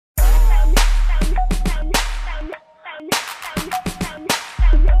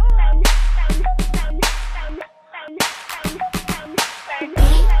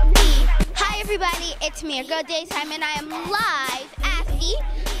It's me, your girl Dai Time, and I am live at the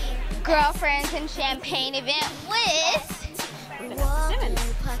Girlfriends and Champagne event with Vanessa Simmons.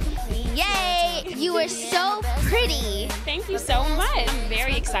 Yay! You are so pretty. Thank you so much. I'm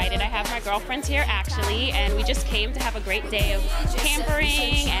very excited. I have my girlfriends here actually, and we just came to have a great day of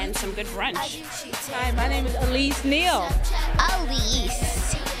pampering and some good brunch. Hi, my name is Elise Neal.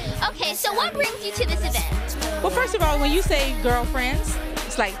 Elise. Okay, so what brings you to this event? Well, first of all, when you say girlfriends,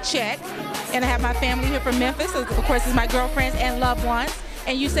 it's like check. And I have my family here from Memphis. Of course, it's my girlfriends and loved ones.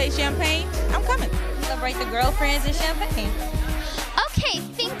 And you say champagne, I'm coming. Celebrate the girlfriends and champagne. Okay,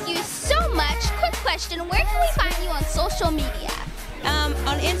 thank you so much. Quick question, where can we find you on social media?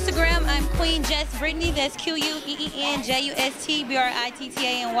 On Instagram, I'm Queen Just Brittany. That's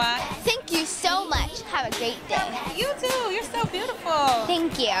QueenJustBrittany. Thank you so much. Have a great day. You too. You're so beautiful.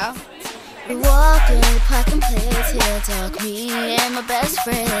 Thank you. We walk in the park and play till dark. Me and my best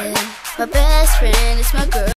friend is my girl.